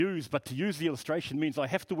But to use the illustration means I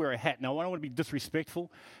have to wear a hat. Now, I don't want to be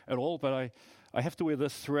disrespectful at all, but I have to wear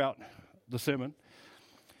this throughout the sermon.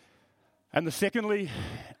 And secondly,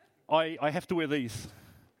 I have to wear these.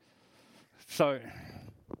 So,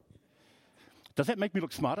 does that make me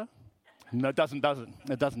look smarter? No, it doesn't.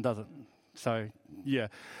 It doesn't. So, yeah.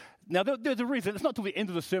 Now, there's a reason. It's not till the end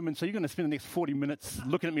of the sermon, so you're going to spend the next 40 minutes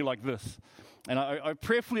looking at me like this. And I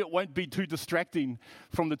prayerfully it won't be too distracting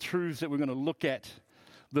from the truths that we're going to look at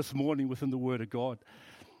this morning within the Word of God.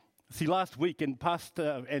 See, last week, and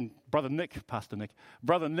Brother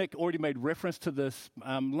Nick already made reference to this.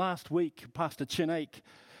 Last week, Pastor Chinake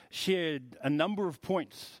shared a number of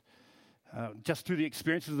points just through the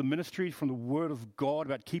experiences of the ministry from the Word of God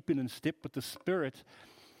about keeping in step with the Spirit,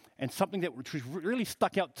 and something which really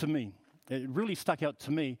stuck out to me. It really stuck out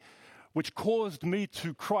to me, which caused me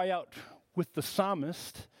to cry out with the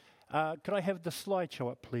psalmist. Could I have the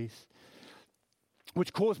slideshow up, please?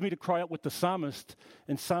 Which caused me to cry out with the psalmist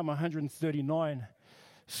in Psalm 139.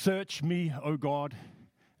 Search me, O God,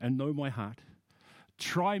 and know my heart.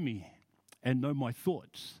 Try me and know my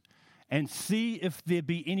thoughts, and see if there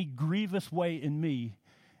be any grievous way in me,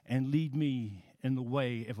 and lead me in the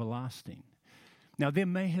way everlasting. Now, there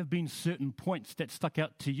may have been certain points that stuck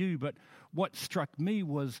out to you, but what struck me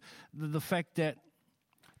was the fact that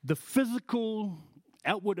the physical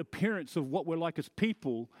outward appearance of what we're like as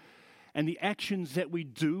people and the actions that we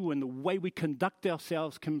do and the way we conduct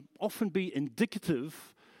ourselves can often be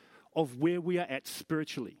indicative of where we are at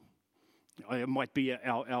spiritually. It might be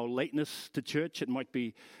our lateness to church. It might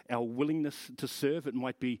be our willingness to serve. It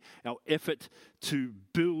might be our effort to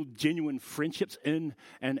build genuine friendships in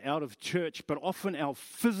and out of church. But often our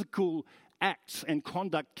physical acts and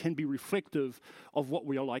conduct can be reflective of what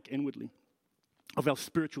we are like inwardly, of our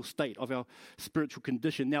spiritual state, of our spiritual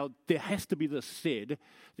condition. Now, there has to be this said,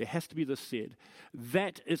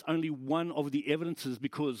 that is only one of the evidences,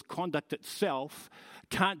 because conduct itself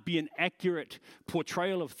can't be an accurate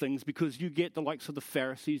portrayal of things, because you get the likes of the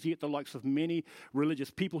Pharisees, you get the likes of many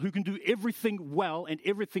religious people who can do everything well and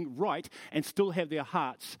everything right and still have their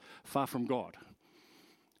hearts far from God.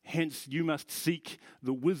 Hence, you must seek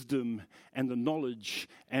the wisdom and the knowledge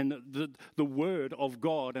and the Word of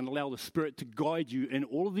God and allow the Spirit to guide you in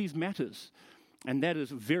all of these matters. And that is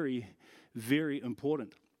very, very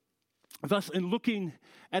important. Thus, in looking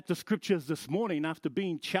at the Scriptures this morning, after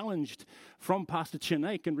being challenged from Pastor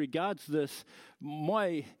Chinake in regards to this,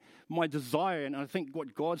 my desire, and I think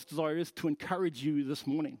what God's desire is, to encourage you this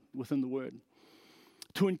morning within the Word.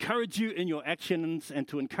 To encourage you in your actions and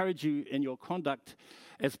to encourage you in your conduct,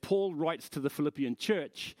 as Paul writes to the Philippian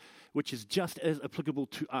church, which is just as applicable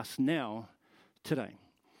to us now, today.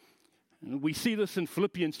 And we see this in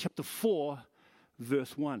Philippians chapter 4,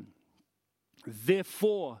 verse 1.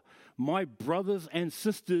 Therefore, my brothers and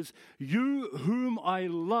sisters, you whom I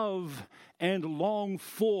love and long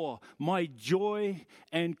for, my joy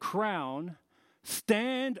and crown,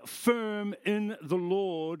 stand firm in the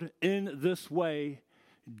Lord in this way,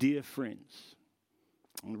 dear friends.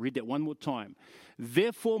 I'll read that one more time.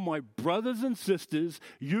 Therefore, my brothers and sisters,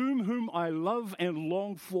 you whom I love and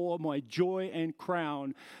long for, my joy and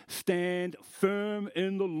crown, stand firm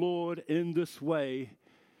in the Lord in this way,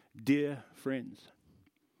 dear friends.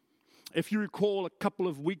 If you recall, a couple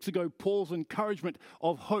of weeks ago, Paul's encouragement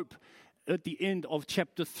of hope at the end of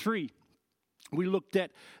chapter 3, we looked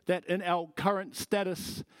at that in our current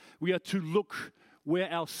status, we are to look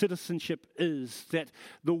where our citizenship is, that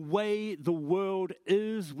the way the world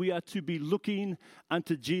is, we are to be looking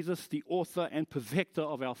unto Jesus, the author and perfecter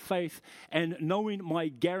of our faith, and knowing my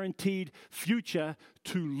guaranteed future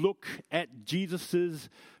to look at Jesus'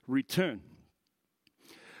 return.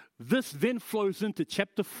 This then flows into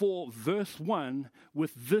chapter 4, verse 1,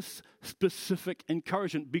 with this specific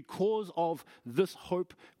encouragement. Because of this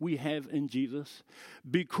hope we have in Jesus,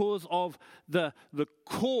 because of the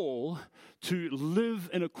call to live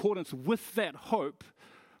in accordance with that hope,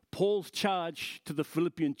 Paul's charge to the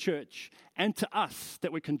Philippian church and to us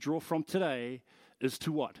that we can draw from today is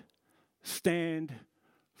to what? Stand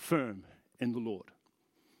firm in the Lord.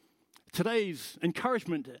 Today's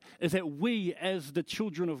encouragement is that we, as the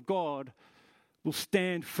children of God, will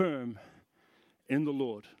stand firm in the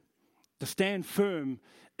Lord. To stand firm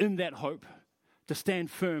in that hope. To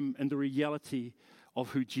stand firm in the reality of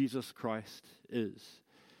who Jesus Christ is.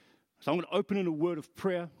 So I'm going to open in a word of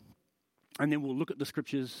prayer, and then we'll look at the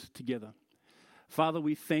Scriptures together. Father,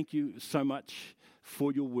 we thank you so much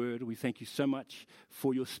for your word. We thank you so much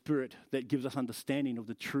for your Spirit that gives us understanding of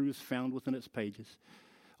the truths found within its pages.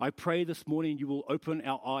 I pray this morning you will open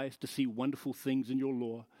our eyes to see wonderful things in your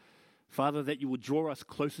law. Father, that you will draw us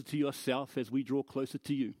closer to yourself as we draw closer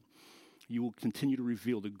to you. You will continue to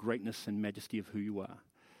reveal the greatness and majesty of who you are.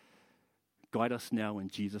 Guide us now in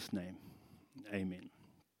Jesus' name. Amen.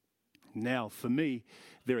 Now, for me,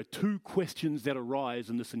 there are two questions that arise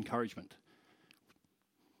in this encouragement.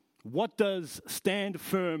 What does stand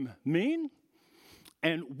firm mean?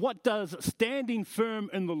 And what does standing firm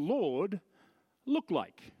in the Lord look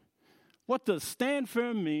like? What does stand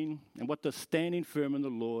firm mean? And what does standing firm in the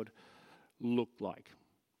Lord look like?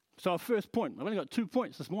 So our first point, I've only got 2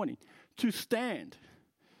 points this morning. To stand.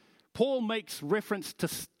 Paul makes reference to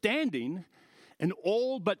standing in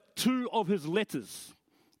all but 2 of his letters,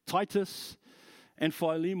 Titus and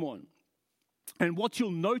Philemon. And what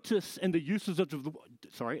you'll notice in the usage of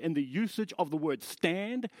the word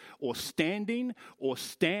stand or standing or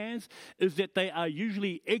stands is that they are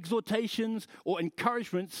usually exhortations or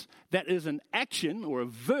encouragements that is an action or a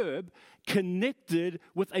verb connected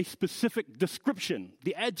with a specific description,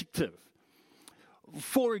 the adjective.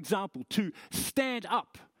 For example, to stand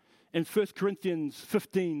up in 1 Corinthians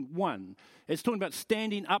 15:1, it's talking about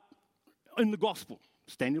standing up in the gospel,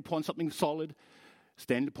 standing upon something solid,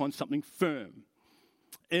 standing upon something firm.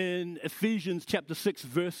 In Ephesians chapter 6,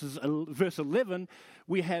 verse 11,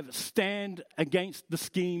 we have stand against the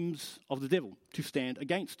schemes of the devil, to stand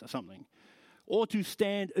against something. Or to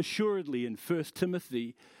stand assuredly in 1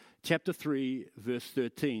 Timothy chapter 3, verse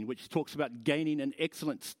 13, which talks about gaining an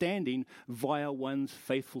excellent standing via one's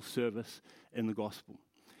faithful service in the gospel.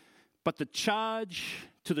 But the charge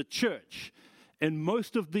to the church in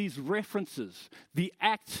most of these references, the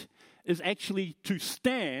act is actually to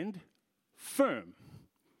stand firm.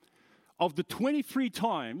 Of the 23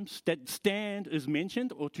 times that stand is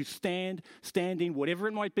mentioned, or to stand, standing, whatever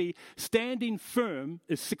it might be, standing firm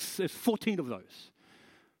is 14 of those.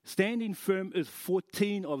 Standing firm is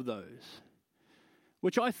 14 of those,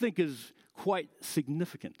 which I think is quite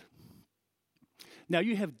significant. Now,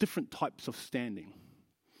 you have different types of standing,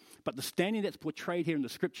 but the standing that's portrayed here in the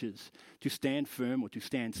scriptures, to stand firm or to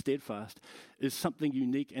stand steadfast, is something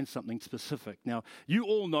unique and something specific. Now, you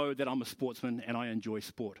all know that I'm a sportsman and I enjoy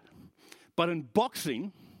sport. But in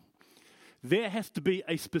boxing, there has to be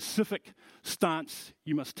a specific stance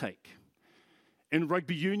you must take. In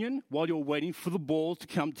rugby union, while you're waiting for the ball to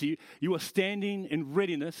come to you, you are standing in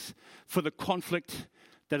readiness for the conflict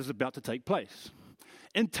that is about to take place.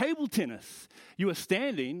 In table tennis, you are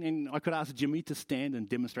standing, and I could ask Jimmy to stand and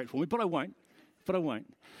demonstrate for me, but I won't.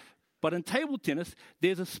 But in table tennis,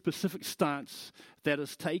 there's a specific stance that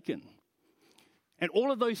is taken. And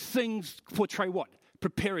all of those things portray what?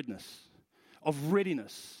 Preparedness, of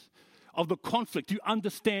readiness, of the conflict. You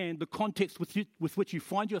understand the context with which you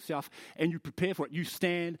find yourself and you prepare for it. You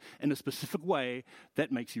stand in a specific way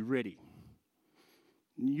that makes you ready.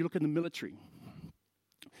 You look in the military.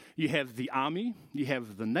 You have the Army, you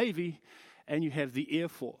have the Navy, and you have the Air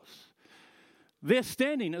Force. They're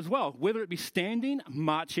standing as well, whether it be standing,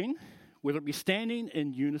 marching, whether it be standing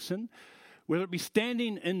in unison, whether it be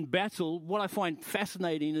standing in battle. What I find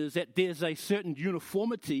fascinating is that there's a certain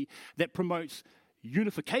uniformity that promotes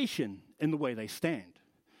unification in the way they stand.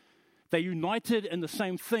 They're united in the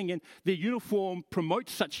same thing, and their uniform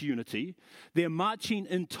promotes such unity. Their marching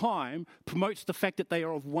in time promotes the fact that they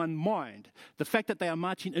are of one mind. The fact that they are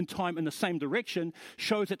marching in time in the same direction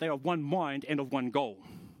shows that they are of one mind and of one goal.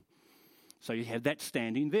 So you have that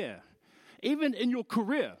standing there. Even in your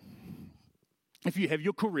career, if you have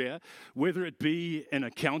your career, whether it be in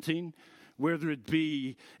accounting, whether it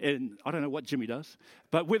be in, I don't know what Jimmy does,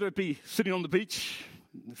 but whether it be sitting on the beach,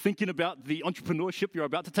 thinking about the entrepreneurship you're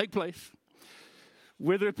about to take place,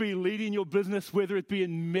 whether it be leading your business, whether it be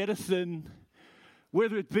in medicine,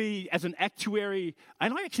 whether it be as an actuary,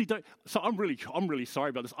 and I actually don't, so I'm really sorry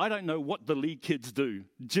about this. I don't know what the lead kids do.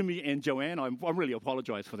 Jimmy and Joanne, I really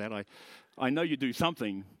apologize for that. I know you do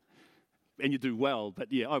something, and you do well,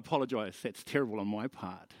 but yeah, I apologize. That's terrible on my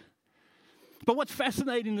part. But what's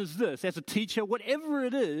fascinating is this: as a teacher, whatever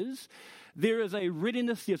it is, there is a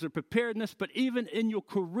readiness, there's a preparedness, but even in your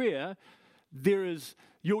career, there is,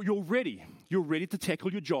 you're ready. You're ready to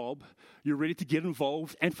tackle your job. You're ready to get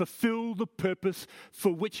involved and fulfill the purpose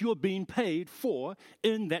for which you're being paid for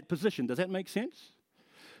in that position. Does that make sense?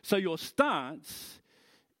 So your stance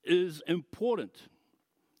is important.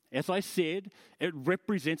 As I said, it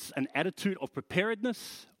represents an attitude of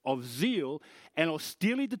preparedness, of zeal, and of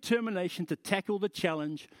steely determination to tackle the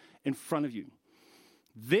challenge in front of you.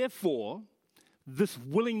 Therefore, this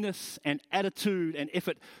willingness and attitude and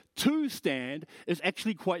effort to stand is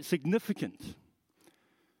actually quite significant.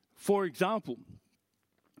 For example,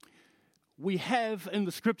 we have in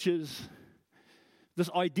the scriptures this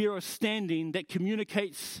idea of standing that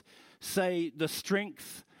communicates say, the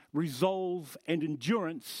strength, resolve, and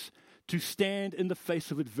endurance to stand in the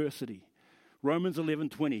face of adversity. Romans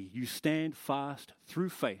 11:20, you stand fast through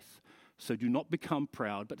faith, so do not become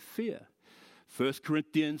proud, but fear. 1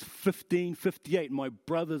 Corinthians 15:58, my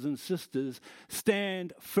brothers and sisters,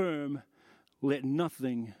 stand firm, let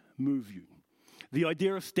nothing move you. The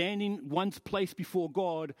idea of standing one's place before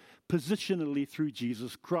God positionally through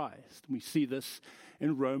Jesus Christ. We see this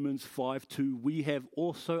in Romans 5:2. We have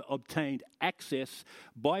also obtained access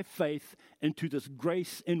by faith into this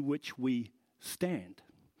grace in which we stand.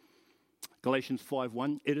 Galatians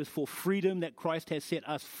 5:1, it is for freedom that Christ has set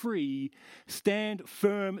us free. Stand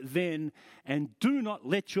firm then, and do not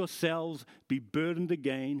let yourselves be burdened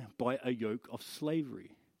again by a yoke of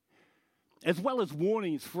slavery. As well as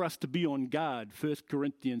warnings for us to be on guard. 1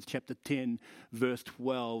 Corinthians chapter 10, verse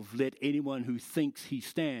 12, let anyone who thinks he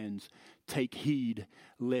stands take heed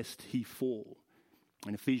lest he fall.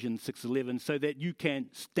 And Ephesians 6:11, so that you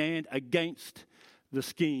can stand against the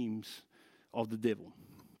schemes of the devil.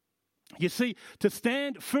 You see, to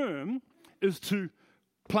stand firm is to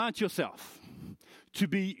plant yourself, to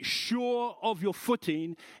be sure of your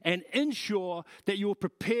footing and ensure that you're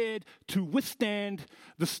prepared to withstand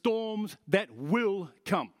the storms that will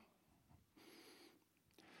come.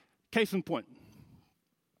 Case in point,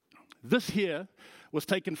 this here was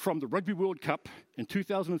taken from the Rugby World Cup in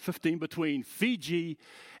 2015 between Fiji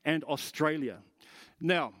and Australia.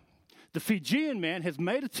 Now, the Fijian man has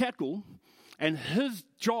made a tackle, and his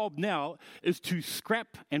job now is to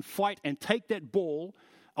scrap and fight and take that ball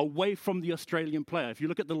away from the Australian player. If you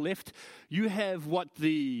look at the left, you have what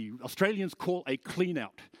the Australians call a clean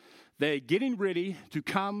out. They're getting ready to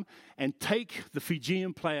come and take the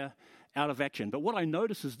Fijian player out of action. But what I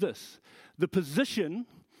notice is this. The position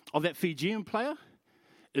of that Fijian player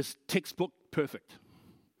is textbook perfect.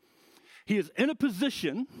 He is in a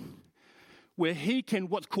position where he can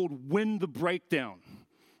what's called win the breakdown,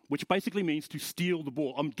 which basically means to steal the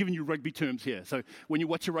ball. I'm giving you rugby terms here. So when you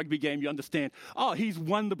watch a rugby game, you understand, oh, he's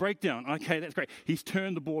won the breakdown. Okay, that's great. He's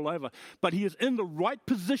turned the ball over. But he is in the right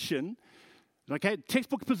position, okay,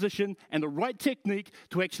 textbook position, and the right technique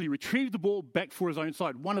to actually retrieve the ball back for his own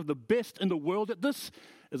side. One of the best in the world at this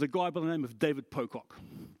is a guy by the name of David Pocock.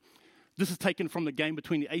 This is taken from the game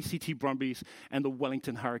between the ACT Brumbies and the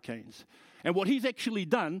Wellington Hurricanes. And what he's actually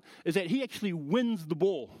done is that he actually wins the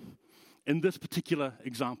ball in this particular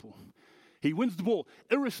example. He wins the ball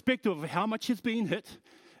irrespective of how much he's being hit,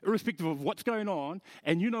 irrespective of what's going on.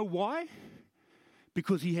 And you know why?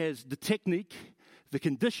 Because he has the technique, the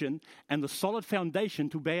condition, and the solid foundation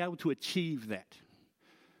to be able to achieve that.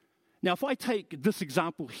 Now, if I take this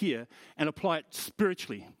example here and apply it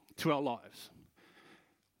spiritually to our lives,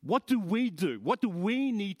 what do we do? What do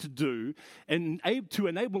we need to do to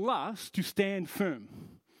enable us to stand firm?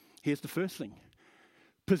 Here's the first thing.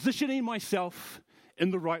 Positioning myself in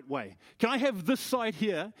the right way. Can I have this side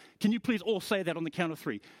here? Can you please all say that on the count of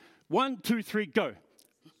 3? 1, 2, 3, go.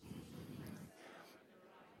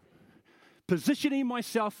 Positioning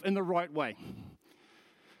myself in the right way.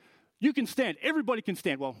 You can stand. Everybody can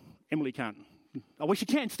stand. Well, Emily can't. I wish she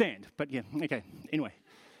can stand, but yeah, okay. Anyway.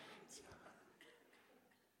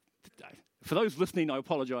 For those listening, I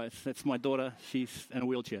apologize. That's my daughter. She's in a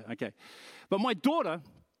wheelchair. Okay. But my daughter,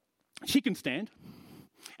 she can stand.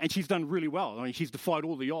 And she's done really well. I mean, she's defied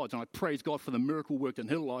all the odds, and I praise God for the miracle work in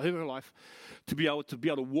her life to be able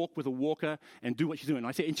to walk with a walker and do what she's doing.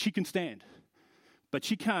 I say, and she can stand, but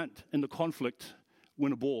she can't in the conflict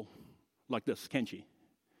win a ball like this, can she?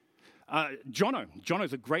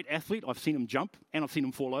 Jono's a great athlete. I've seen him jump and I've seen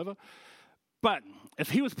him fall over. But if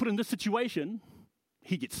he was put in this situation,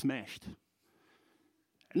 he'd get smashed.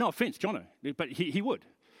 No offense, Jono, but he would.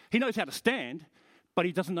 He knows how to stand, but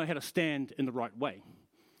he doesn't know how to stand in the right way.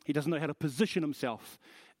 He doesn't know how to position himself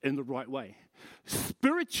in the right way.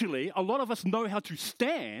 Spiritually, a lot of us know how to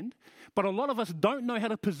stand, but a lot of us don't know how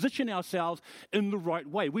to position ourselves in the right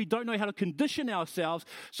way. We don't know how to condition ourselves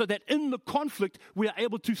so that in the conflict, we are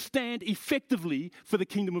able to stand effectively for the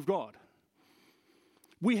kingdom of God.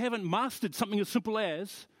 We haven't mastered something as simple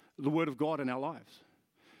as the Word of God in our lives.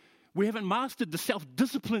 We haven't mastered the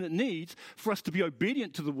self-discipline it needs for us to be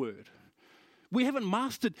obedient to the Word. We haven't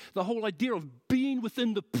mastered the whole idea of being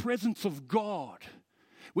within the presence of God.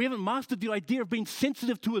 We haven't mastered the idea of being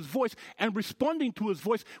sensitive to His voice and responding to His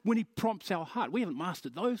voice when He prompts our heart. We haven't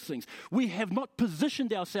mastered those things. We have not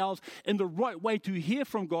positioned ourselves in the right way to hear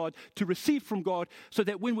from God, to receive from God, so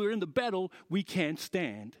that when we're in the battle, we can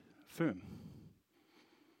stand firm.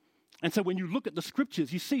 And so when you look at the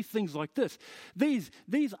scriptures, you see things like this. These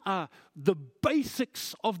are the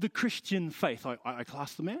basics of the Christian faith, I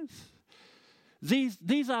class them as.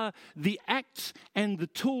 These are the acts and the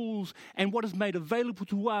tools and what is made available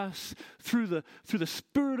to us through the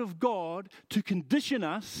Spirit of God to condition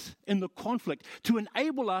us in the conflict, to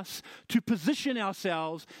enable us to position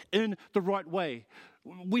ourselves in the right way.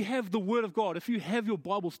 We have the Word of God. If you have your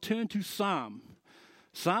Bibles, turn to Psalm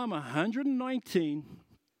 119,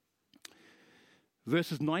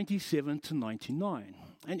 verses 97 to 99.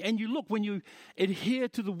 And you look, when you adhere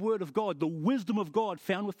to the Word of God, the wisdom of God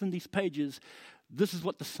found within these pages, this is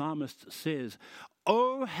what the psalmist says.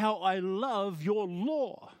 Oh, how I love your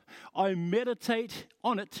law. I meditate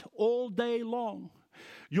on it all day long.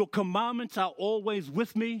 Your commandments are always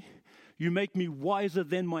with me. You make me wiser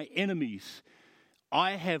than my enemies.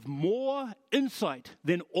 I have more insight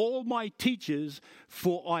than all my teachers,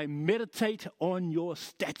 for I meditate on your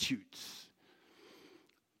statutes.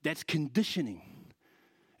 That's conditioning.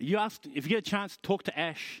 If you get a chance, talk to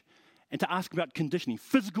Ash and to ask about conditioning,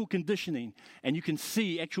 physical conditioning, and you can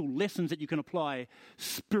see actual lessons that you can apply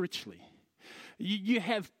spiritually. You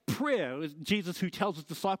have prayer, Jesus who tells his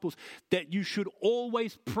disciples that you should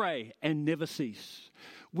always pray and never cease.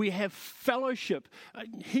 We have fellowship,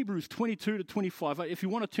 Hebrews 22 to 25. If you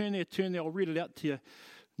want to turn there, I'll read it out to you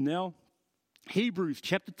now. Hebrews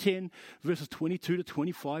chapter 10, verses 22 to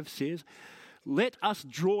 25 says, let us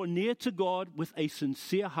draw near to God with a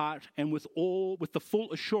sincere heart and with the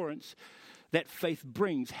full assurance that faith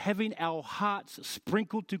brings, having our hearts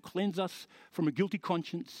sprinkled to cleanse us from a guilty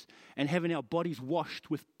conscience and having our bodies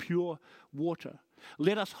washed with pure water.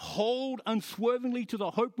 Let us hold unswervingly to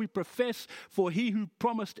the hope we profess, for he who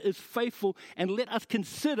promised is faithful, and let us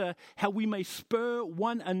consider how we may spur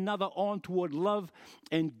one another on toward love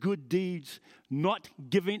and good deeds, not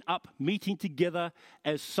giving up meeting together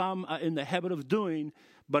as some are in the habit of doing,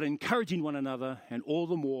 but encouraging one another, and all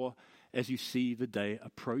the more as you see the day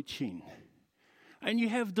approaching. And you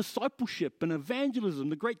have discipleship and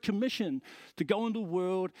evangelism, the Great Commission, to go into the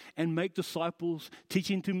world and make disciples,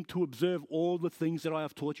 teaching them to observe all the things that I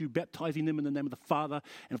have taught you, baptizing them in the name of the Father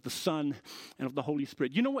and of the Son and of the Holy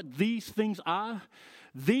Spirit. You know what these things are?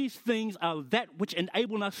 These things are that which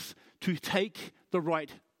enable us to take the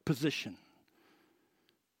right position.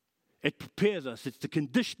 It prepares us. It's the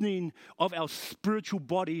conditioning of our spiritual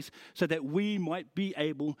bodies so that we might be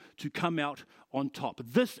able to come out on top.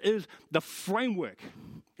 This is the framework,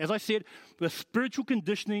 as I said, the spiritual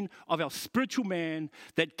conditioning of our spiritual man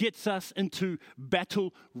that gets us into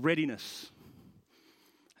battle readiness.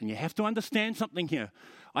 And you have to understand something here.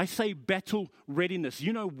 I say battle readiness.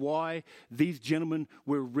 You know why these gentlemen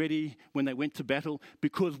were ready when they went to battle?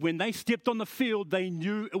 Because when they stepped on the field, they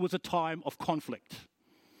knew it was a time of conflict.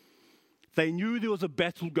 They knew there was a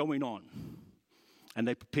battle going on, and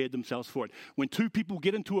they prepared themselves for it. When two people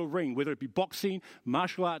get into a ring, whether it be boxing,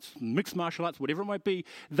 martial arts, mixed martial arts, whatever it might be,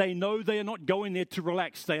 they know they are not going there to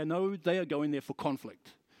relax. They know they are going there for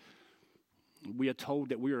conflict. We are told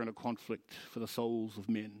that we are in a conflict for the souls of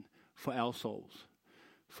men, for our souls,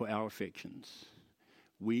 for our affections.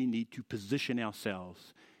 We need to position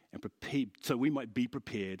ourselves and prepare so we might be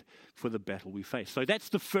prepared for the battle we face. So that's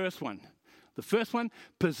the first one. The first one,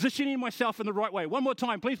 positioning myself in the right way. One more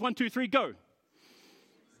time, please. 1, 2, 3, go.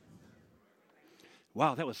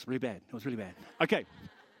 Wow, that was really bad. That was really bad. Okay.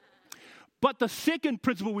 But the second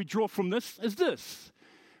principle we draw from this is this.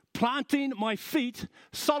 Planting my feet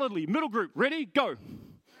solidly. Middle group, ready? Go.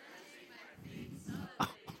 Oh,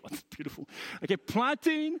 that's beautiful. Okay,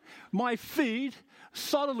 planting my feet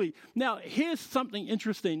solidly. Now, here's something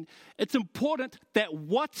interesting. It's important that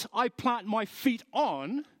what I plant my feet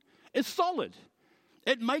on is solid.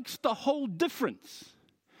 It makes the whole difference.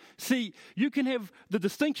 See, you can have the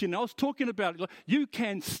distinction. I was talking about, you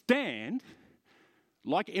can stand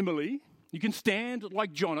like Emily. You can stand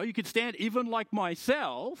like Jono. You can stand even like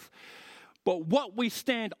myself. But what we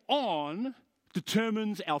stand on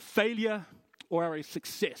determines our failure or our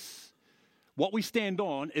success. What we stand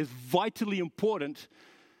on is vitally important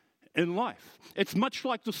in life. It's much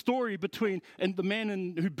like the story between the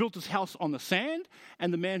man who built his house on the sand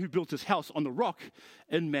and the man who built his house on the rock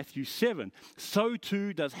in Matthew 7. So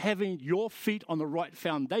too does having your feet on the right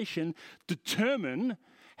foundation determine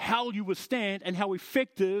how you will stand and how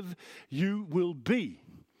effective you will be.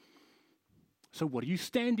 So what are you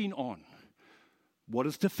standing on? What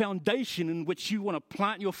is the foundation in which you want to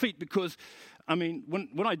plant your feet? Because, I mean,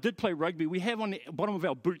 when I did play rugby, we have on the bottom of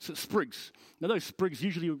our boots sprigs. Now, those sprigs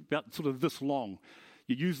usually are about sort of this long.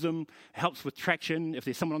 You use them, it helps with traction. If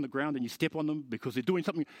there's someone on the ground and you step on them because they're doing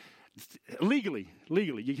something legally,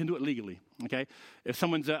 you can do it legally, okay? If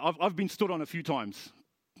someone's, I've been stood on a few times,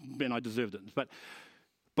 and I deserved it.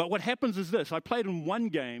 But what happens is this. I played in one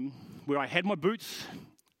game where I had my boots,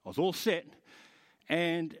 I was all set,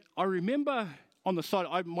 And I remember on the side,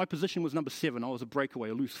 my position was number 7. I was a breakaway,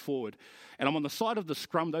 a loose forward. And I'm on the side of the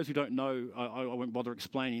scrum. Those who don't know, I won't bother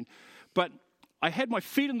explaining. But I had my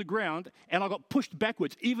feet in the ground, and I got pushed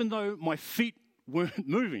backwards, even though my feet weren't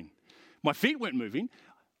moving. My feet weren't moving.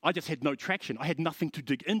 I just had no traction. I had nothing to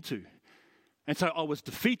dig into. And so I was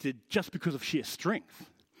defeated just because of sheer strength.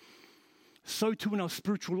 So too in our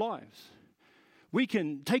spiritual lives. We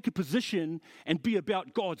can take a position and be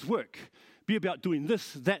about God's work, be about doing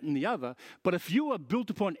this, that, and the other. But if you are built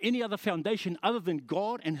upon any other foundation other than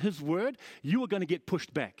God and His Word, you are going to get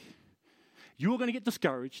pushed back. You are going to get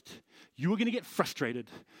discouraged. You are going to get frustrated.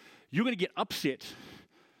 You're going to get upset.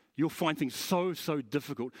 You'll find things so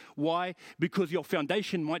difficult. Why? Because your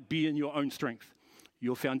foundation might be in your own strength.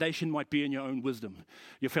 Your foundation might be in your own wisdom.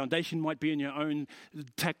 Your foundation might be in your own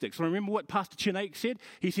tactics. I remember what Pastor Chinake said.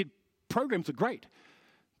 He said, programs are great,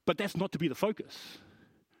 but that's not to be the focus.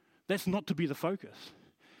 That's not to be the focus.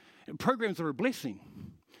 And programs are a blessing,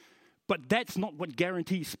 but that's not what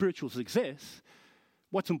guarantees spiritual success.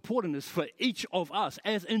 What's important is for each of us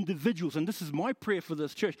as individuals, and this is my prayer for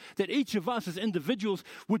this church, that each of us as individuals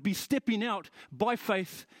would be stepping out by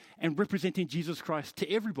faith and representing Jesus Christ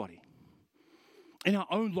to everybody in our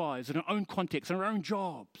own lives, in our own context, in our own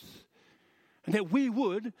jobs, and that we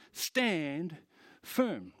would stand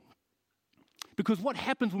firm. Because what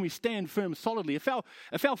happens when we stand firm solidly, if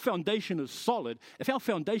our foundation is solid, if our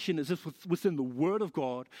foundation is just within the Word of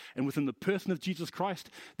God and within the person of Jesus Christ,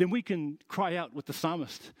 then we can cry out with the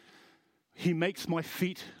psalmist, He makes my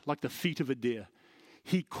feet like the feet of a deer.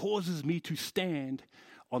 He causes me to stand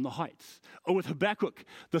on the heights. Or with Habakkuk,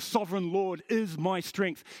 the sovereign Lord is my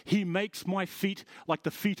strength. He makes my feet like the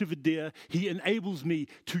feet of a deer. He enables me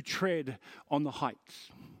to tread on the heights.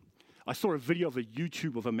 I saw a video of a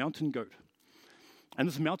YouTube of a mountain goat. And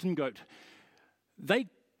this mountain goat, they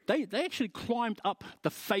actually climbed up the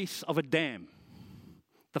face of a dam.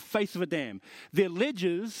 The face of a dam. Their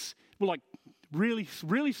ledges were like really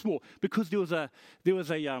small because there was a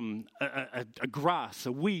grass,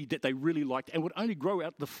 a weed that they really liked and would only grow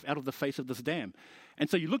out of the face of this dam. And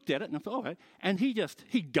so you looked at it and I thought, okay. And he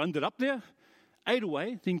gunned it up there, ate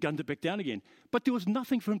away, then gunned it back down again. But there was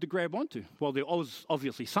nothing for him to grab onto. Well, there was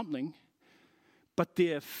obviously something. But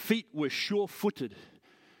their feet were sure-footed.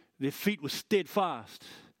 Their feet were steadfast.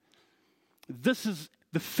 This is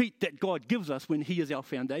the feet that God gives us when He is our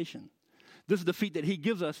foundation. This is the feet that He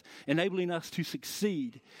gives us, enabling us to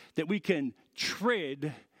succeed, that we can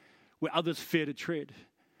tread where others fear to tread.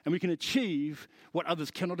 And we can achieve what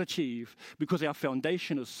others cannot achieve because our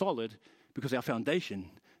foundation is solid, because our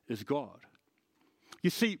foundation is God. You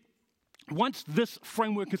see, once this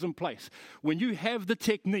framework is in place, when you have the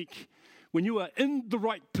technique, when you are in the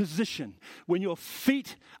right position, when your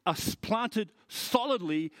feet are planted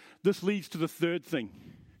solidly, this leads to the third thing.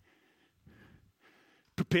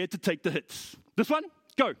 Prepared to take the hits. This one,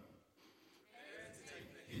 go.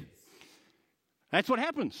 That's what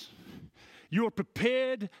happens. You are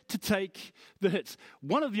prepared to take the hits.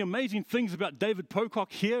 One of the amazing things about David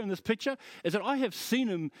Pocock here in this picture is that I have seen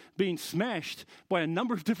him being smashed by a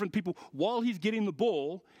number of different people while he's getting the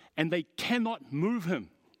ball, and they cannot move him.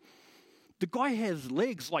 The guy has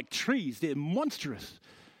legs like trees. They're monstrous.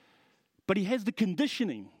 But he has the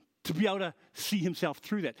conditioning to be able to see himself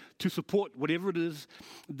through that, to support whatever it is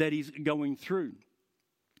that he's going through.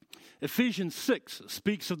 Ephesians 6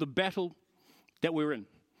 speaks of the battle that we're in,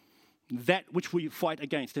 that which we fight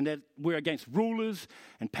against, and that we're against rulers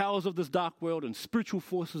and powers of this dark world and spiritual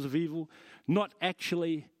forces of evil, not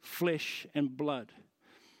actually flesh and blood.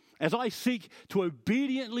 As I seek to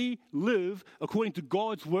obediently live according to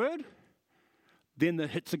God's word, then the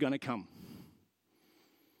hits are going to come.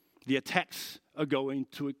 The attacks are going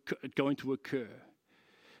to occur.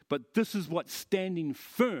 But this is what standing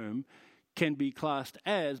firm can be classed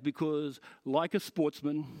as, because like a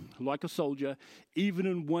sportsman, like a soldier, even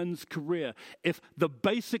in one's career, if the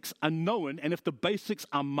basics are known and if the basics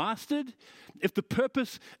are mastered, if the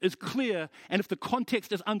purpose is clear and if the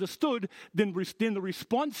context is understood, then the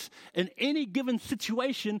response in any given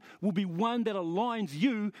situation will be one that aligns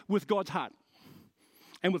you with God's heart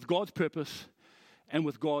and with God's purpose and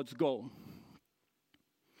with God's goal.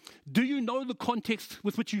 Do you know the context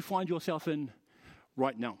with which you find yourself in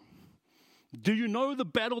right now? Do you know the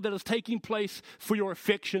battle that is taking place for your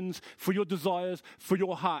affections, for your desires, for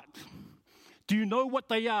your heart? Do you know what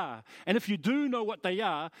they are? And if you do know what they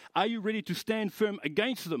are you ready to stand firm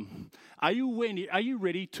against them? Are you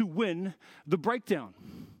ready to win the breakdown?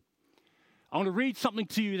 I want to read something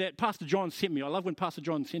to you that Pastor John sent me. I love when Pastor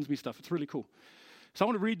John sends me stuff. It's really cool. So I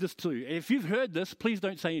want to read this to you. If you've heard this, please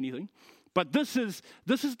don't say anything. But this is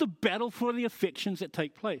the battle for the affections that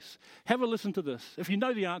take place. Have a listen to this. If you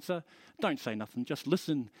know the answer, don't say nothing. Just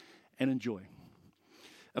listen and enjoy.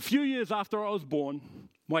 A few years after I was born,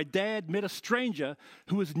 my dad met a stranger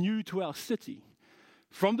who was new to our city.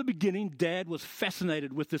 From the beginning, Dad was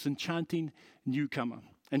fascinated with this enchanting newcomer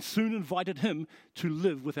and soon invited him to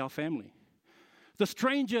live with our family. The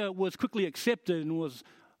stranger was quickly accepted and was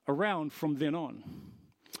around from then on.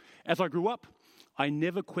 As I grew up, I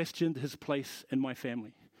never questioned his place in my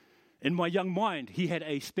family. In my young mind, he had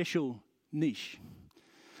a special niche.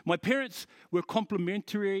 My parents were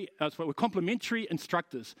complementary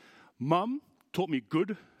instructors. Mum taught me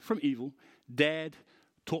good from evil. Dad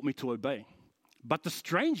taught me to obey. But the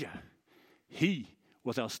stranger, he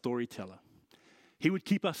was our storyteller. He would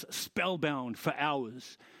keep us spellbound for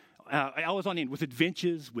hours on end, with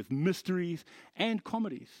adventures, with mysteries, and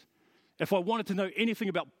comedies. If I wanted to know anything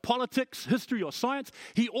about politics, history, or science,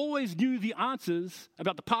 he always knew the answers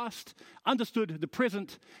about the past, understood the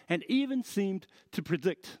present, and even seemed to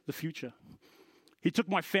predict the future. He took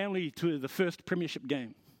my family to the first premiership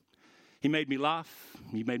game. He made me laugh.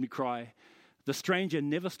 He made me cry. The stranger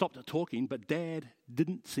never stopped talking, but Dad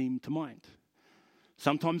didn't seem to mind.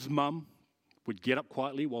 Sometimes Mum would get up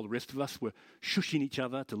quietly while the rest of us were shushing each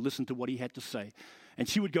other to listen to what he had to say, and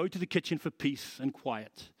she would go to the kitchen for peace and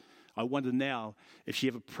quiet. I wonder now if she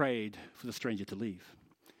ever prayed for the stranger to leave.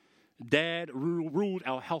 Dad ruled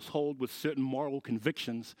our household with certain moral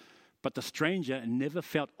convictions, but the stranger never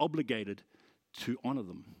felt obligated to honor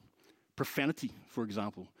them. Profanity, for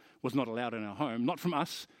example, was not allowed in our home, not from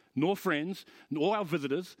us, nor friends, nor our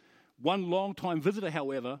visitors. Our long-time visitor,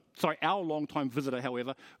 however,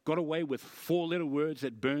 got away with 4-letter words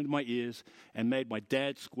that burned my ears and made my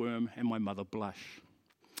dad squirm and my mother blush.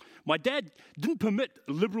 My dad didn't permit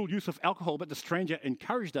liberal use of alcohol, but the stranger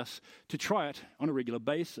encouraged us to try it on a regular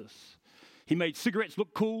basis. He made cigarettes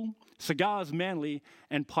look cool, cigars manly,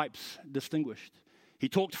 and pipes distinguished. He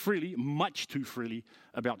talked freely, much too freely,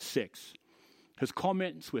 about sex. His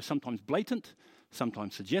comments were sometimes blatant,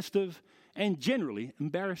 sometimes suggestive, and generally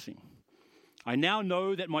embarrassing. I now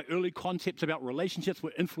know that my early concepts about relationships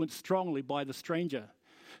were influenced strongly by the stranger.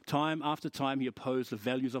 Time after time, he opposed the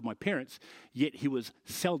values of my parents, yet he was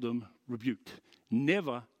seldom rebuked,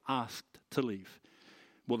 never asked to leave.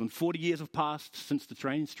 More than 40 years have passed since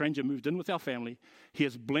the stranger moved in with our family. He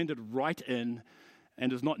has blended right in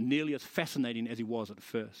and is not nearly as fascinating as he was at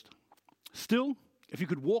first. Still, if you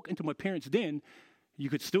could walk into my parents' den, you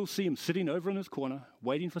could still see him sitting over in his corner,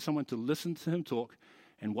 waiting for someone to listen to him talk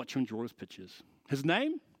and watch him draw his pictures. His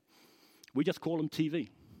name? We just call him TV.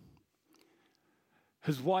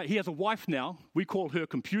 He has a wife now. We call her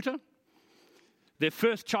Computer. Their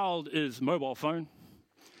first child is mobile phone.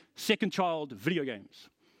 Second child, video games.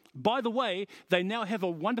 By the way, they now have a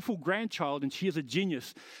wonderful grandchild, and she is a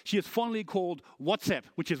genius. She is fondly called WhatsApp,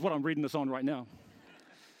 which is what I'm reading this on right now.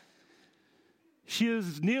 She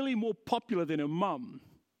is nearly more popular than her mum.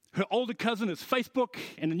 Her older cousin is Facebook,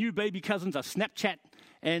 and the new baby cousins are Snapchat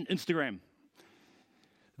and Instagram.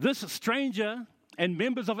 This stranger and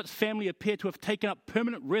members of its family appear to have taken up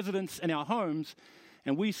permanent residence in our homes,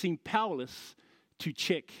 and we seem powerless to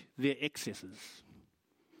check their excesses.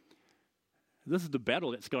 This is the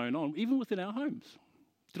battle that's going on, even within our homes.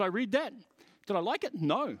 Did I read that? Did I like it?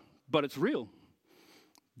 No, but it's real.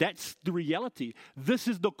 That's the reality. This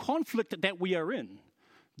is the conflict that we are in.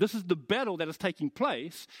 This is the battle that is taking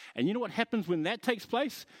place. And you know what happens when that takes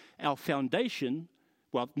place? Our foundation,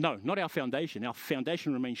 well, no, not our foundation. Our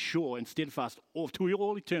foundation remains sure and steadfast to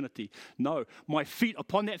all eternity. No, my feet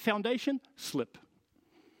upon that foundation slip.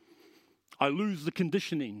 I lose the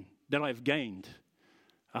conditioning that I've gained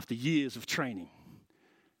after years of training,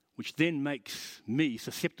 which then makes me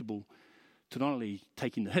susceptible to not only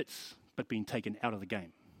taking the hits, but being taken out of the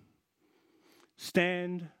game.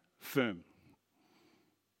 Stand firm.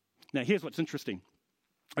 Now, here's what's interesting.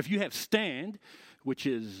 If you have stand, which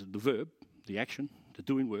is the verb, the action, the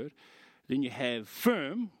doing word, then you have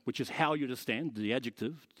firm, which is how you're to stand, the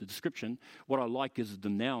adjective, the description. What I like is the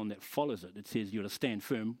noun that follows it. It says you're to stand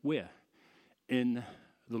firm where? In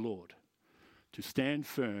the Lord. To stand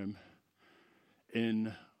firm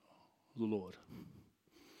in the Lord.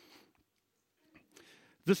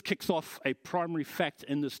 This kicks off a primary fact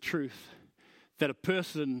in this truth, that a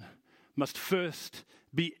person must first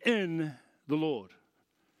be in the Lord.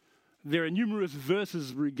 There are numerous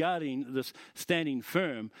verses regarding this standing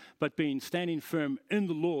firm, but standing firm in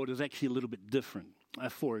the Lord is actually a little bit different.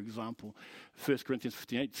 For example, 1 Corinthians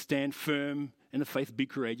 15:8, stand firm in the faith, be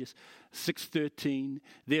courageous. 6:13,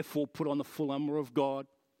 therefore put on the full armor of God,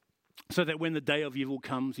 so that when the day of evil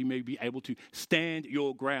comes, you may be able to stand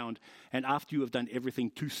your ground, and after you have done everything,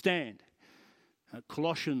 to stand.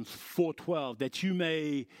 Colossians 4:12, that you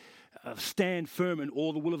may stand firm in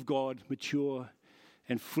all the will of God, mature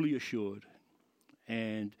and fully assured.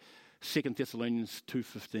 And 2 Thessalonians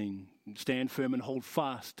 2:15, stand firm and hold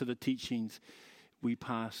fast to the teachings we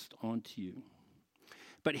passed on to you.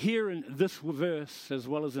 But here in this verse, as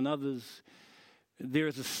well as in others, there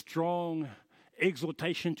is a strong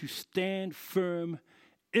exhortation to stand firm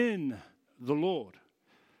in the Lord,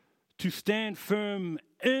 to stand firm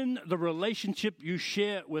in the relationship you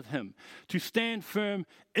share with Him, to stand firm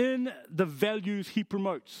in the values He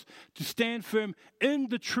promotes, to stand firm in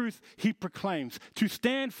the truth He proclaims, to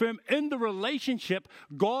stand firm in the relationship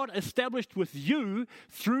God established with you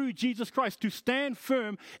through Jesus Christ, to stand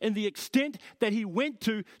firm in the extent that He went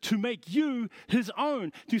to make you His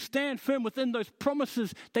own, to stand firm within those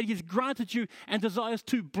promises that He has granted you and desires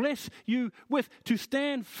to bless you with, to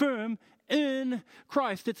stand firm in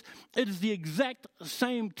Christ. It is the exact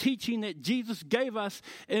same teaching that Jesus gave us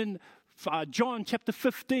in John chapter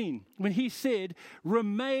 15 when He said,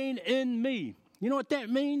 remain in me. You know what that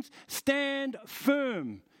means? Stand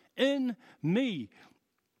firm in me,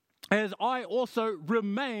 as I also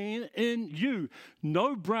remain in you.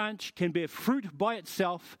 No branch can bear fruit by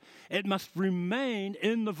itself. It must remain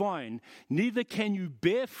in the vine. Neither can you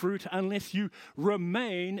bear fruit unless you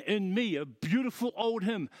remain in me. A beautiful old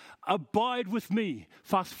hymn. Abide with me.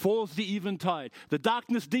 Fast falls the eventide. The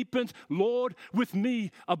darkness deepens. Lord, with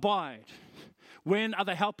me abide. When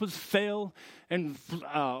other helpers fail, and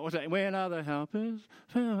when other helpers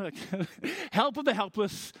fail, help of the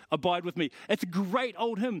helpless, abide with me. It's a great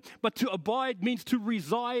old hymn, but to abide means to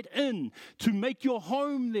reside in, to make your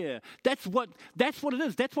home there. That's what it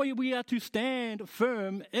is. That's why we are to stand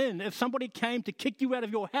firm in. If somebody came to kick you out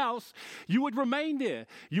of your house, you would remain there.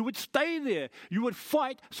 You would stay there. You would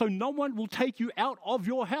fight so no one will take you out of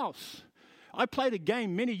your house. I played a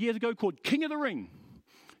game many years ago called King of the Ring.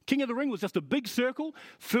 King of the Ring was just a big circle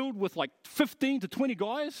filled with like 15 to 20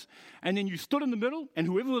 guys, and then you stood in the middle, and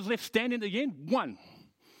whoever was left standing at the end won.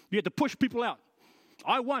 You had to push people out.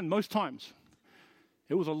 I won most times.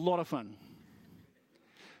 It was a lot of fun.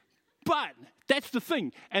 But that's the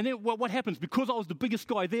thing. And then what happens? Because I was the biggest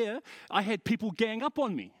guy there, I had people gang up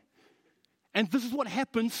on me. And this is what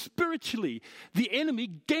happens spiritually. The enemy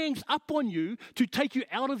gangs up on you to take you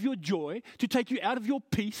out of your joy, to take you out of your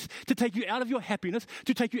peace, to take you out of your happiness,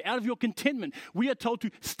 to take you out of your contentment. We are told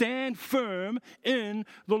to stand firm in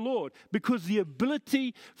the Lord, because the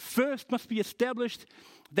ability first must be established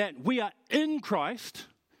that we are in Christ,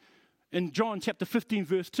 in John chapter 15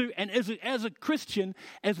 verse 2, and as a Christian,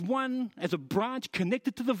 as a branch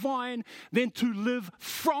connected to the vine, then to live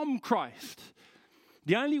from Christ.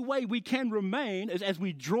 The only way we can remain is as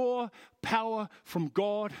we draw power from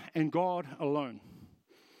God and God alone.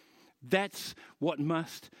 That's what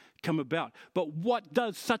must come about. But what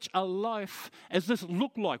does such a life as this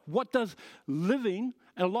look like? What does living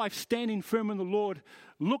a life standing firm in the Lord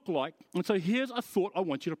look like? And so here's a thought I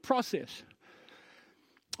want you to process.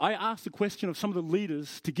 I asked the question of some of the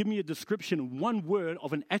leaders to give me a description in one word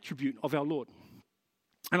of an attribute of our Lord.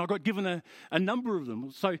 And I got given a number of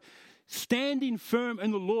them. So standing firm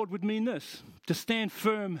in the Lord would mean this: to stand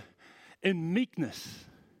firm in meekness,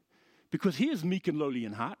 because He is meek and lowly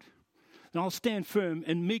in heart. And I'll stand firm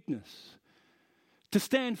in meekness. To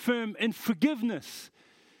stand firm in forgiveness,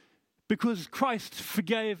 because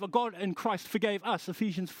God in Christ forgave us,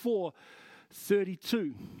 Ephesians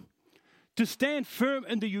 4:32. To stand firm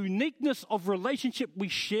in the uniqueness of relationship we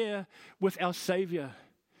share with our Savior,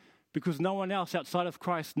 because no one else outside of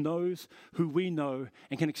Christ knows who we know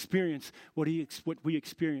and can experience what we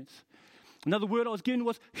experience. Another word I was given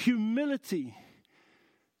was humility.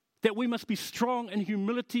 That we must be strong in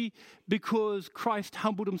humility because Christ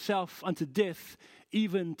humbled Himself unto death,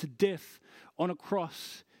 even to death on a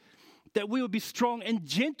cross. That we would be strong in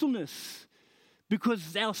gentleness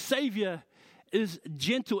because our Savior is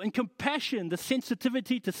gentle, and compassion, the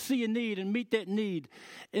sensitivity to see a need and meet that need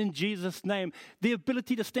in Jesus' name. The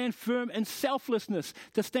ability to stand firm in selflessness,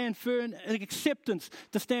 to stand firm in acceptance,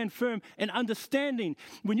 to stand firm in understanding.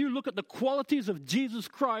 When you look at the qualities of Jesus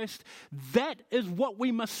Christ, that is what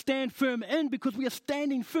we must stand firm in, because we are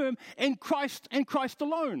standing firm in Christ and Christ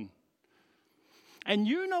alone. And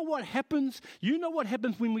you know what happens? You know what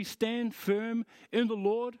happens when we stand firm in the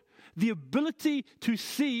Lord? The ability to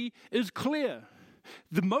see is clear.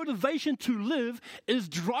 The motivation to live is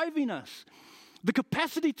driving us. The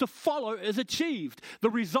capacity to follow is achieved. The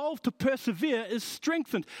resolve to persevere is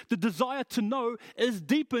strengthened. The desire to know is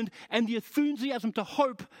deepened. And the enthusiasm to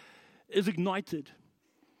hope is ignited.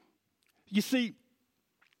 You see,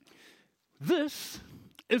 this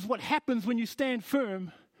is what happens when you stand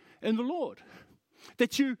firm in the Lord,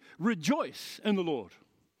 that you rejoice in the Lord.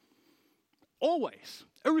 Always,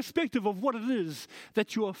 irrespective of what it is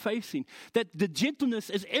that you are facing, that the gentleness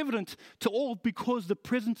is evident to all because the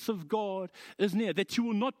presence of God is near, that you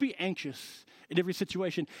will not be anxious in every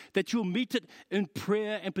situation, that you'll meet it in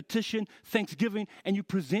prayer and petition, thanksgiving, and you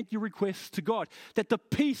present your requests to God, that the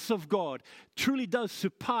peace of God truly does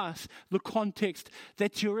surpass the context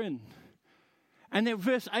that you're in. And then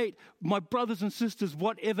verse 8, my brothers and sisters,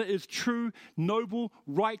 whatever is true, noble,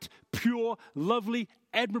 right, pure, lovely,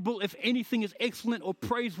 admirable, if anything is excellent or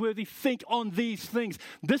praiseworthy, think on these things.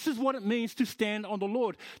 This is what it means to stand on the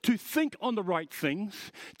Lord, to think on the right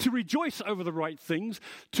things, to rejoice over the right things,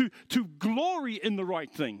 to glory in the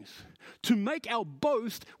right things, to make our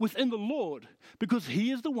boast within the Lord, because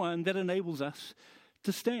He is the one that enables us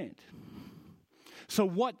to stand. So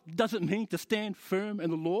what does it mean to stand firm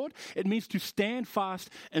in the Lord? It means to stand fast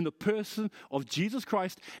in the person of Jesus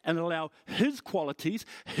Christ and allow His qualities,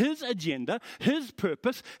 His agenda, His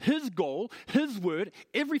purpose, His goal, His word,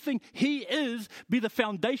 everything He is, be the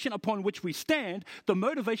foundation upon which we stand, the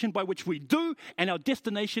motivation by which we do, and our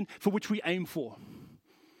destination for which we aim for.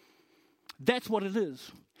 That's what it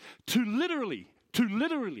is. To literally,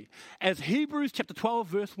 as Hebrews chapter 12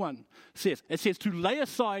 verse 1 says, it says to lay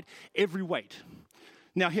aside every weight.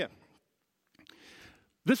 Now here,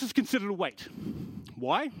 this is considered a weight.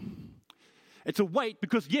 Why? It's a weight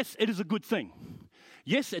because yes, it is a good thing.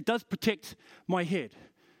 Yes, it does protect my head.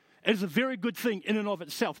 It is a very good thing in and of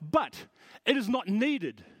itself, but it is not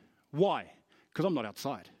needed. Why? Because I'm not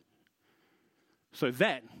outside. So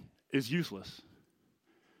that is useless.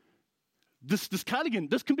 This cardigan,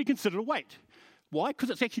 this can be considered a weight. Why? Because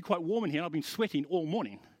it's actually quite warm in here and I've been sweating all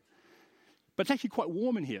morning. But it's actually quite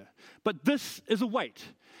warm in here. But this is a weight.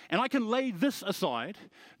 And I can lay this aside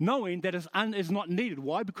knowing that it is not needed.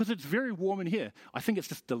 Why? Because it's very warm in here. I think it's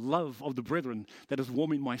just the love of the brethren that is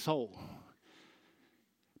warming my soul.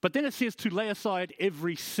 But then it says to lay aside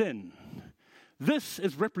every sin. This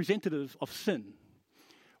is representative of sin.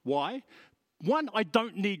 Why? One, I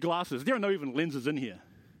don't need glasses. There are no even lenses in here.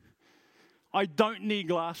 I don't need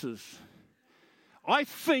glasses. I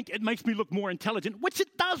think it makes me look more intelligent, which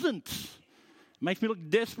it doesn't. Makes me look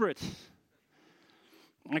desperate.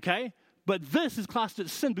 Okay? But this is classed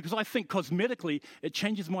as sin because I think cosmetically it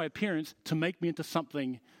changes my appearance to make me into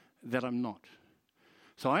something that I'm not.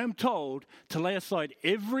 So I am told to lay aside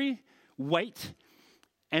every weight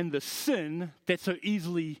and the sin that so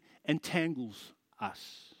easily entangles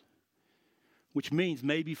us. Which means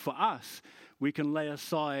maybe for us, we can lay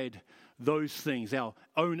aside those things, our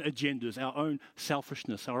own agendas, our own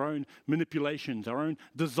selfishness, our own manipulations, our own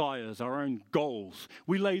desires, our own goals.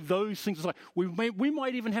 We lay those things aside. We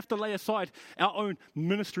might even have to lay aside our own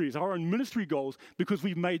ministries, our own ministry goals, because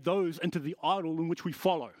we've made those into the idol in which we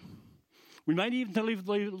follow. We may need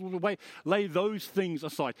to lay those things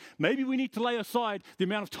aside. Maybe we need to lay aside the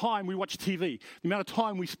amount of time we watch TV, the amount of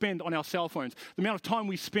time we spend on our cell phones, the amount of time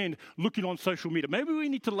we spend looking on social media. Maybe we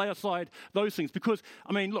need to lay aside those things because,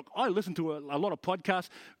 look, I listen to a lot of podcasts,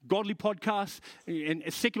 godly podcasts, and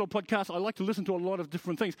secular podcasts. I like to listen to a lot of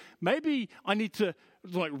different things. Maybe I need to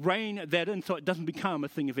rein that in so it doesn't become a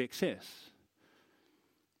thing of excess.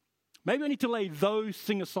 Maybe I need to lay those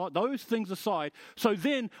things aside, so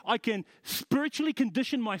then I can spiritually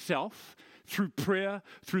condition myself through prayer,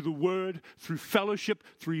 through the word, through fellowship,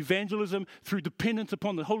 through evangelism, through dependence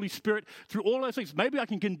upon the Holy Spirit, through all those things. Maybe I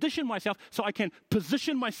can condition myself so I can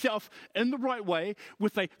position myself in the right way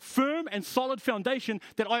with a firm and solid foundation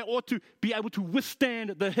that I ought to be able to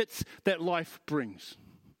withstand the hits that life brings.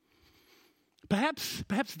 Perhaps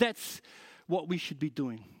that's what we should be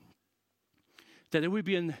doing. That we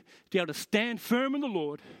be able to stand firm in the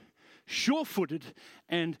Lord, sure-footed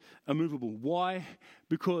and immovable. Why?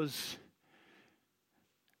 Because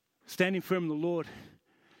standing firm in the Lord,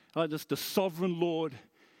 the sovereign Lord,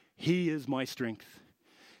 He is my strength.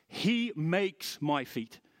 He makes my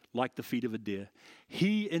feet like the feet of a deer.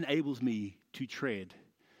 He enables me to tread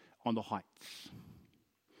on the heights.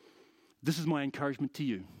 This is my encouragement to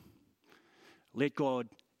you. Let God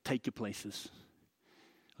take your places.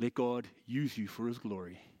 Let God use you for His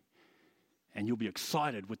glory. And you'll be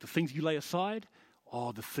excited with the things you lay aside.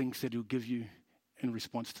 The things that He'll give you in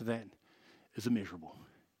response to that is immeasurable.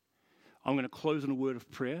 I'm going to close in a word of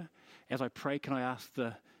prayer. As I pray, can I ask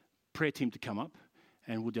the prayer team to come up?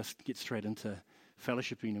 And we'll just get straight into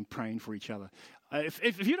fellowshipping and praying for each other.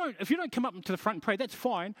 If you don't come up to the front and pray, that's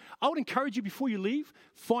fine. I would encourage you before you leave,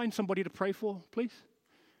 find somebody to pray for, please.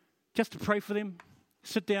 Just to pray for them.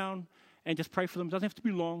 Sit down and just pray for them. It doesn't have to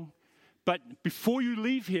be long. But before you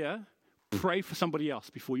leave here, pray for somebody else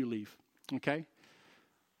before you leave, okay?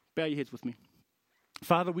 Bow your heads with me.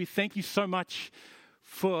 Father, we thank you so much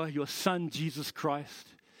for your Son, Jesus Christ.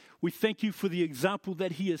 We thank you for the example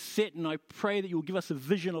that he has set, and I pray that you will give us a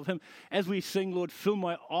vision of him. As we sing, Lord, fill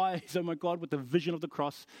my eyes, oh my God, with the vision of the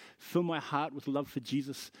cross. Fill my heart with love for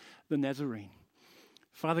Jesus, the Nazarene.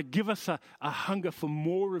 Father, give us a hunger for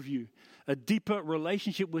more of you, a deeper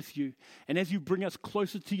relationship with you. And as you bring us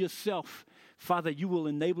closer to yourself, Father, you will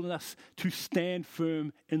enable us to stand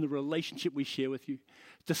firm in the relationship we share with you,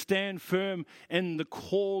 to stand firm in the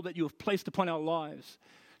call that you have placed upon our lives,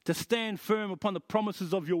 to stand firm upon the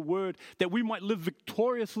promises of your word, that we might live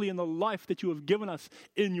victoriously in the life that you have given us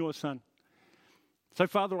in your Son. So,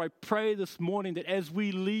 Father, I pray this morning that as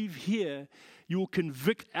we leave here, you will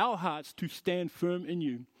convict our hearts to stand firm in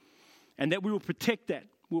you, and that we will protect that.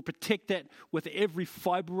 We'll protect that with every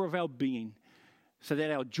fiber of our being, so that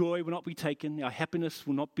our joy will not be taken, our happiness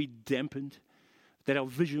will not be dampened, that our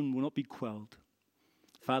vision will not be quelled.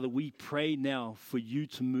 Father, we pray now for you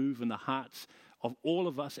to move in the hearts of all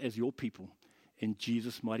of us as your people. In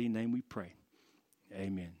Jesus' mighty name we pray.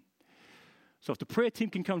 Amen. So if the prayer team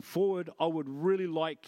can come forward, I would really like